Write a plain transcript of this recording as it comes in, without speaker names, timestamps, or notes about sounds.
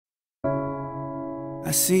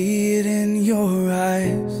I see it in your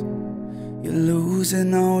eyes. You're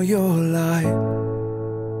losing all your light.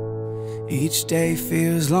 Each day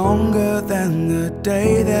feels longer than the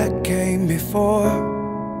day that came before.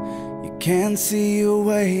 You can't see your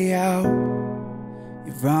way out.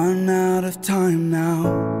 You've run out of time now.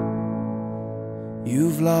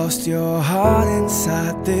 You've lost your heart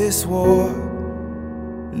inside this war.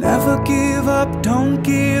 Never give up, don't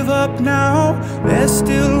give up now. There's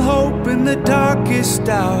still hope in the darkest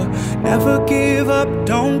hour. Never give up,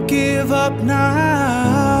 don't give up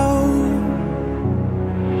now.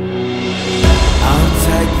 I'll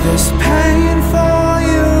take this pain for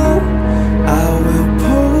you. I will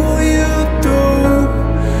pull you through.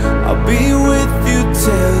 I'll be with you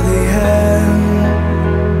till the end.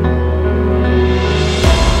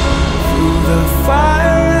 Through the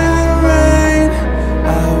fire and rain,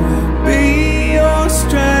 I will be your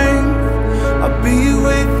strength. I'll be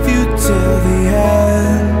with you till the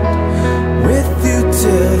end. With you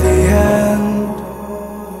till the end.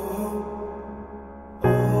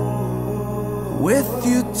 With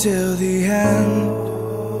you till the end.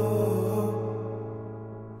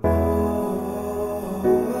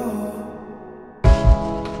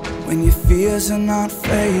 When your fears are not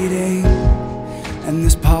fading and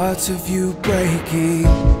there's parts of you breaking,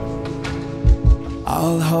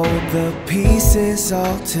 I'll hold the pieces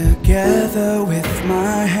all together with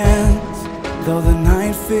my hands. Though the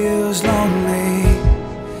night feels lonely,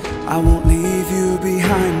 I won't leave you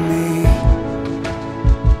behind me.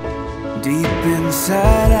 Deep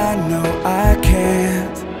inside I know I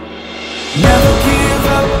can't. Never give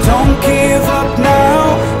up, don't give up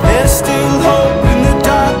now. There's still hope in the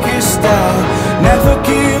darkest hour. Never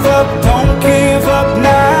give up, don't give up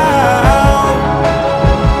now.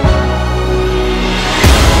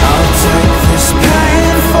 I'll take this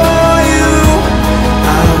pain for you.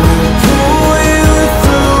 I will pull you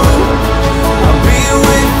through. I'll be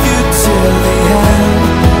with you till the end.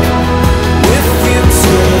 With you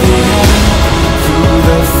till the end. Through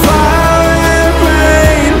the fire and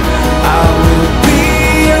rain, I will be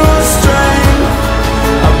your strength.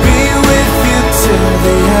 I'll be with you till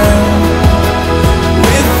the end.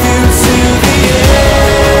 With you till the end.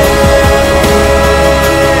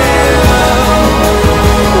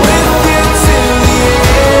 With you till the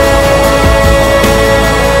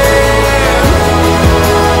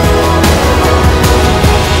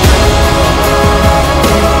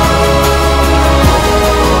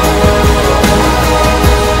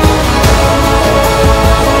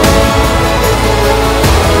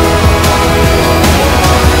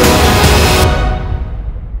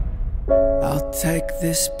I'll take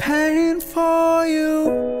this pain for you.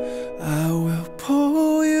 I will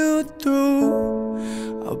pull you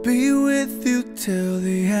through. I'll be with you till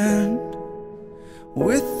the end.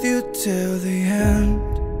 With you till the end.